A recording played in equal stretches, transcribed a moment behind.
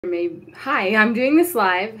Hi, I'm doing this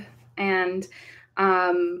live, and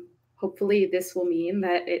hopefully this will mean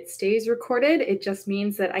that it stays recorded. It just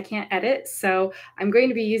means that I can't edit, so I'm going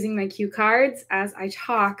to be using my cue cards as I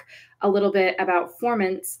talk a little bit about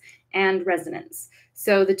formants and resonance.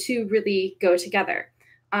 So the two really go together.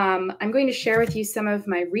 I'm going to share with you some of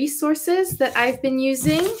my resources that I've been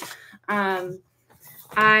using.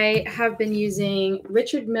 I have been using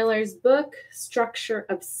Richard Miller's book, Structure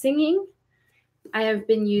of Singing. I have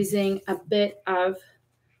been using a bit of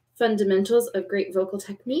Fundamentals of Great Vocal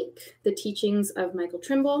Technique, the teachings of Michael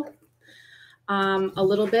Trimble, a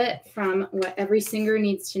little bit from What Every Singer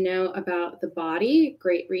Needs to Know About the Body,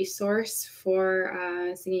 great resource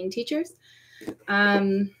for singing teachers.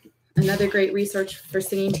 Another great resource for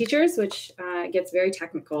singing teachers, which gets very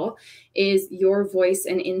technical, is Your Voice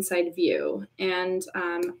and Inside View. And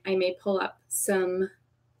I may pull up some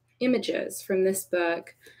images from this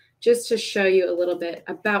book just to show you a little bit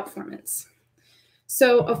about formants.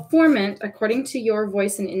 So a formant, according to Your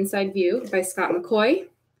Voice and Inside View by Scott McCoy,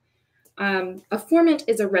 a formant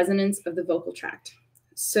is a resonance of the vocal tract.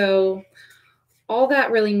 So all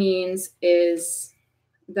that really means is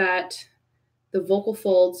that the vocal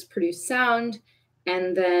folds produce sound,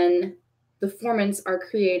 and then the formants are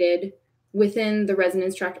created within the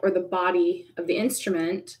resonance tract or the body of the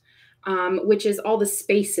instrument, which is all the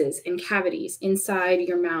spaces and cavities inside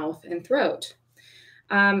your mouth and throat.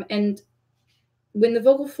 And when the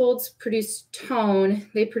vocal folds produce tone,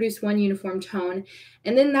 they produce one uniform tone,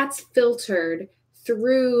 and then that's filtered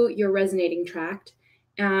through your resonating tract,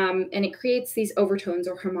 and it creates these overtones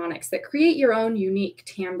or harmonics that create your own unique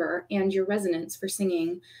timbre and your resonance for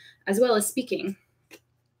singing, as well as speaking.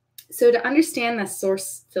 So to understand the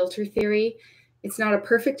source filter theory, it's not a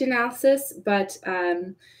perfect analysis, but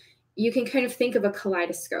you can kind of think of a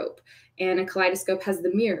kaleidoscope, and a kaleidoscope has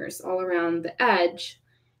the mirrors all around the edge,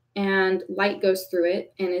 and light goes through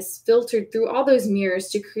it and is filtered through all those mirrors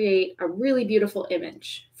to create a really beautiful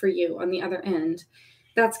image for you on the other end.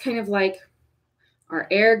 That's kind of like our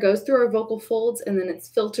air goes through our vocal folds, and then it's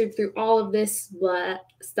filtered through all of this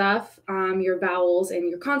stuff, your vowels and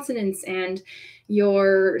your consonants and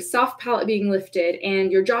your soft palate being lifted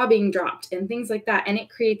and your jaw being dropped and things like that. And it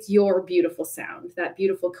creates your beautiful sound, that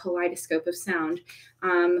beautiful kaleidoscope of sound,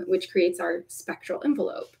 which creates our spectral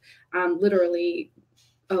envelope, literally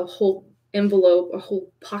a whole envelope, a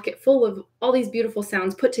whole pocket full of all these beautiful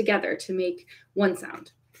sounds put together to make one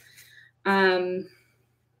sound.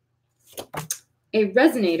 A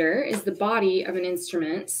resonator is the body of an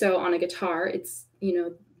instrument. So on a guitar, it's,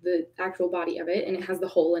 the actual body of it, and it has the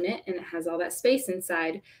hole in it, and it has all that space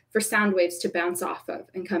inside for sound waves to bounce off of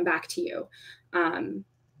and come back to you.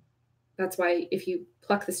 That's why if you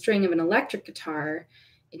pluck the string of an electric guitar,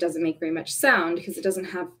 it doesn't make very much sound because it doesn't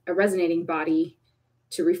have a resonating body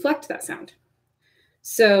to reflect that sound.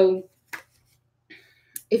 So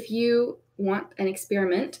if you want an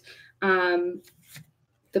experiment,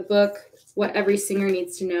 the book, What Every Singer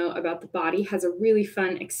Needs to Know About the Body, has a really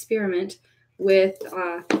fun experiment with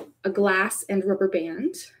a glass and rubber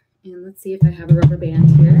band. And let's see if I have a rubber band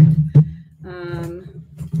here.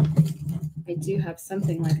 I do have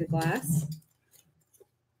something like a glass.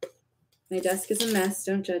 My desk is a mess,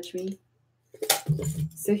 don't judge me.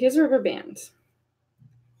 So here's a rubber band.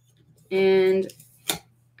 And I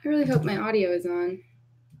really hope my audio is on.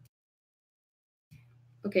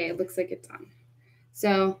 Okay, it looks like it's on.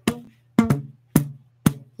 So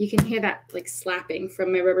you can hear that like slapping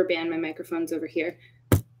from my rubber band. My microphone's over here.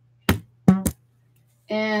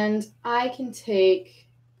 And I can take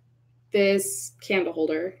this candle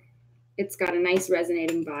holder. It's got a nice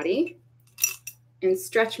resonating body, and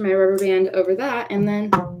stretch my rubber band over that, and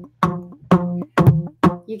then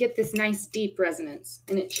you get this nice deep resonance,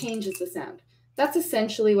 and it changes the sound. That's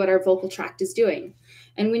essentially what our vocal tract is doing.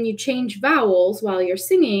 And when you change vowels while you're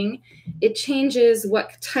singing, it changes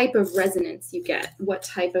what type of resonance you get, what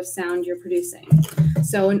type of sound you're producing.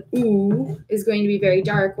 So an oo is going to be very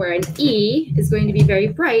dark, where an e is going to be very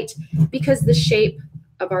bright, because the shape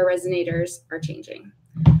of our resonators are changing.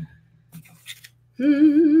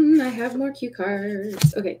 I have more cue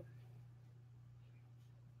cards. Okay.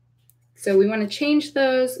 So we want to change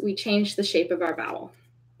those. We change the shape of our vowel.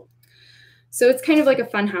 So it's kind of like a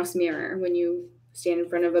funhouse mirror. When you stand in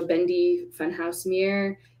front of a bendy funhouse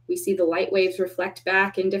mirror, we see the light waves reflect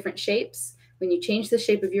back in different shapes. When you change the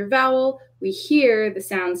shape of your vowel, we hear the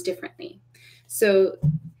sounds differently. So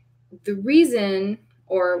the reason,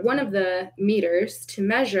 or one of the meters to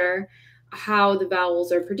measure how the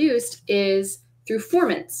vowels are produced, is through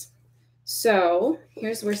formants. So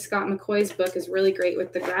here's where Scott McCoy's book is really great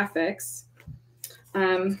with the graphics.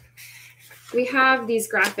 we have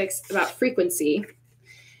these graphics about frequency.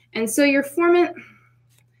 And so your formant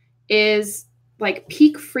is like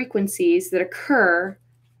peak frequencies that occur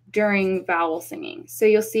during vowel singing. So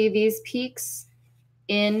you'll see these peaks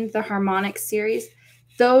in the harmonic series.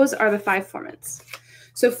 Those are the 5 formants.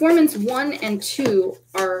 So formants 1 and 2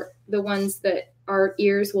 are the ones that our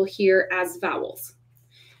ears will hear as vowels.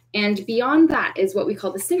 And beyond that is what we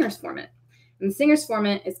call the singer's formant. And the singer's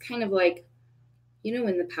formant is kind of like, you know,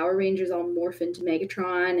 when the Power Rangers all morph into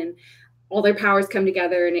Megatron and all their powers come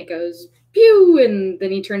together and it goes pew, and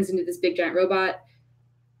then he turns into this big giant robot.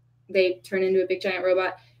 They turn into a big giant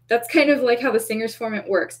robot. That's kind of like how the singer's formant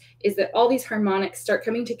works, is that all these harmonics start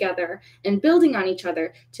coming together and building on each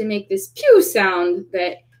other to make this pew sound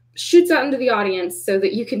that shoots out into the audience so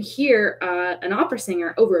that you can hear an opera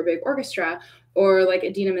singer over a big orchestra, or like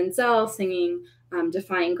Idina Menzel singing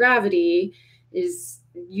Defying Gravity is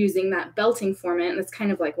using that belting formant. That's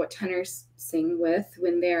kind of like what tenors sing with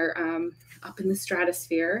when they're up in the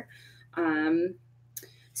stratosphere.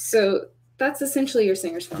 So that's essentially your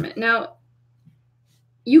singer's formant. Now,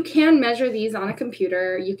 you can measure these on a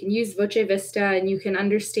computer. You can use Voce Vista and you can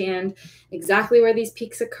understand exactly where these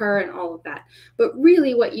peaks occur and all of that. But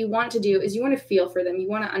really what you want to do is you want to feel for them. You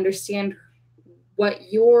want to understand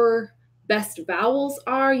what your best vowels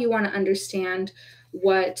are. You want to understand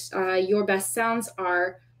what your best sounds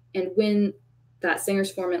are. And when that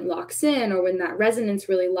singer's formant locks in, or when that resonance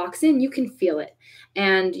really locks in, you can feel it.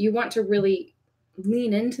 And you want to really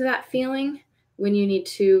lean into that feeling when you need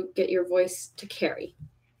to get your voice to carry.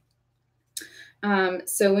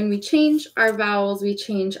 So when we change our vowels, we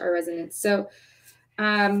change our resonance. So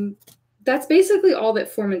that's basically all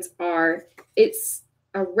that formants are. It's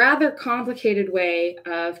a rather complicated way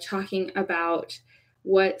of talking about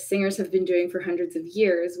what singers have been doing for hundreds of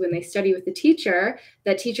years. When they study with the teacher,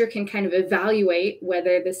 that teacher can kind of evaluate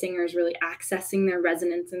whether the singer is really accessing their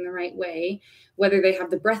resonance in the right way, whether they have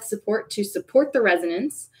the breath support to support the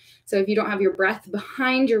resonance. So if you don't have your breath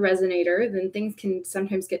behind your resonator, then things can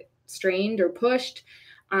sometimes get strained or pushed.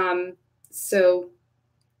 So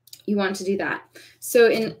you want to do that. So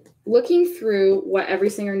in looking through what every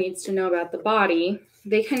singer needs to know about the body,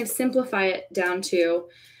 they kind of simplify it down to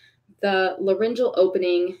the laryngeal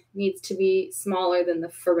opening needs to be smaller than the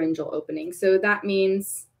pharyngeal opening. So that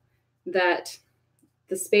means that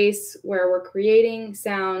the space where we're creating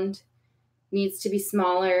sound needs to be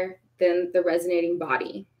smaller than the resonating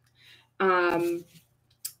body.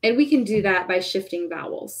 And we can do that by shifting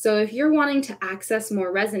vowels. So if you're wanting to access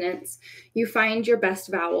more resonance, you find your best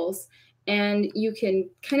vowels and you can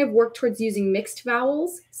kind of work towards using mixed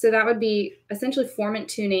vowels. So that would be essentially formant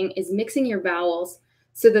tuning is mixing your vowels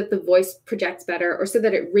so that the voice projects better or so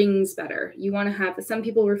that it rings better. You want to have, some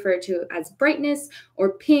people refer to as brightness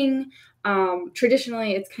or ping.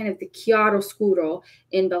 Traditionally, it's kind of the chiaroscuro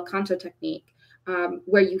in bel canto technique,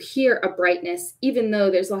 where you hear a brightness, even though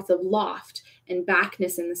there's lots of loft and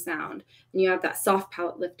backness in the sound, and you have that soft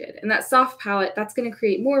palate lifted. And that soft palate, that's going to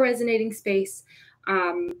create more resonating space,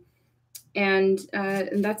 and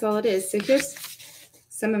that's all it is. So here's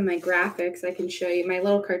some of my graphics. I can show you my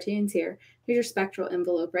little cartoons here. Here's your spectral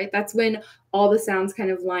envelope, right? That's when all the sounds kind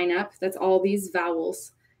of line up. That's all these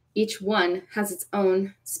vowels. Each one has its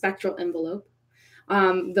own spectral envelope.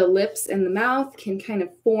 The lips and the mouth can kind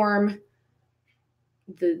of form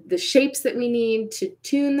the shapes that we need to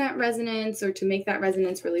tune that resonance or to make that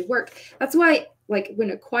resonance really work. That's why, like, when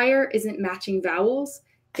a choir isn't matching vowels,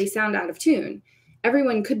 they sound out of tune.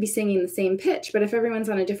 Everyone could be singing the same pitch, but if everyone's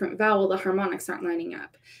on a different vowel, the harmonics aren't lining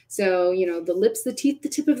up. So, you know, the lips, the teeth, the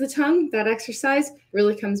tip of the tongue, that exercise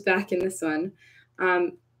really comes back in this one.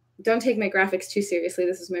 Don't take my graphics too seriously.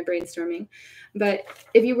 This is my brainstorming. But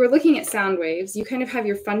if you were looking at sound waves, you kind of have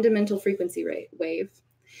your fundamental frequency wave.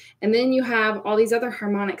 And then you have all these other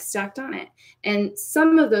harmonics stacked on it. And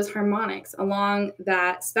some of those harmonics along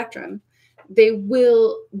that spectrum, they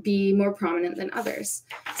will be more prominent than others.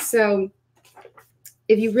 So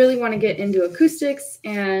if you really want to get into acoustics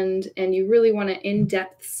and you really want to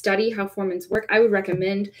in-depth study how formants work, I would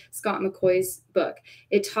recommend Scott McCoy's book.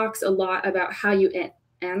 It talks a lot about how you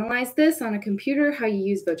analyze this on a computer, how you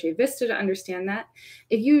use Voce Vista to understand that.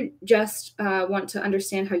 If you just want to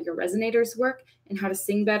understand how your resonators work and how to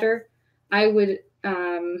sing better, I would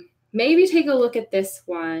maybe take a look at this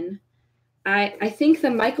one. I think the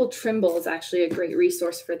Michael Trimble is actually a great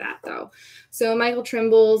resource for that, though. So Michael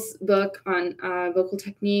Trimble's book on vocal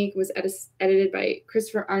technique was edited by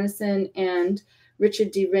Christopher Arneson and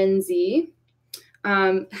Richard Di Renzi.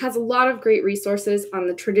 Has a lot of great resources on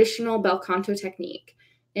the traditional bel canto technique.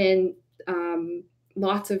 And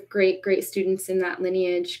lots of great students in that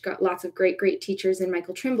lineage, got lots of great teachers in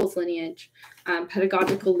Michael Trimble's lineage,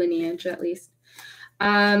 pedagogical lineage at least.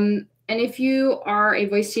 And if you are a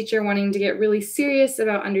voice teacher wanting to get really serious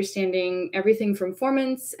about understanding everything from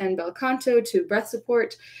formants and bel canto to breath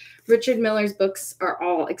support, Richard Miller's books are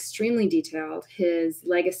all extremely detailed. His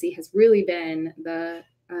legacy has really been the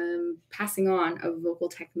passing on of vocal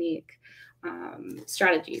technique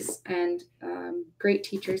strategies, and great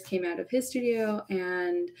teachers came out of his studio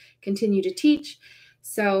and continue to teach.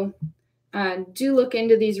 So do look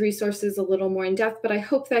into these resources a little more in depth, but I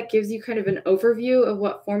hope that gives you kind of an overview of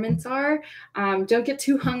what formants are. Don't get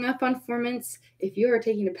too hung up on formants. If you are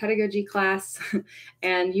taking a pedagogy class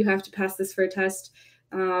and you have to pass this for a test,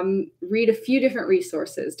 read a few different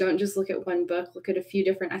resources. Don't just look at one book, look at a few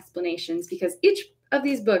different explanations, because each of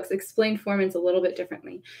these books explain formants a little bit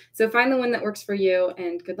differently. So find the one that works for you,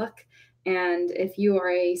 and good luck. And if you are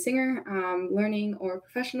a singer, learning, or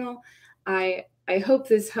professional, I hope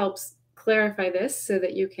this helps clarify this so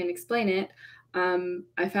that you can explain it.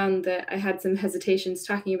 I found that I had some hesitations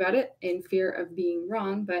talking about it in fear of being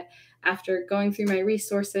wrong, but after going through my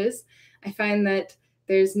resources, I find that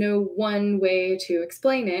there's no one way to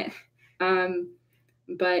explain it,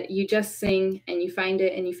 but you just sing and you find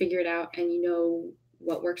it and you figure it out and you know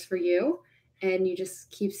what works for you, and you just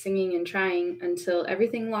keep singing and trying until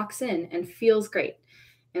everything locks in and feels great.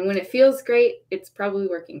 And when it feels great, it's probably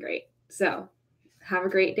working great. So have a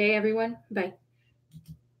great day, everyone. Bye.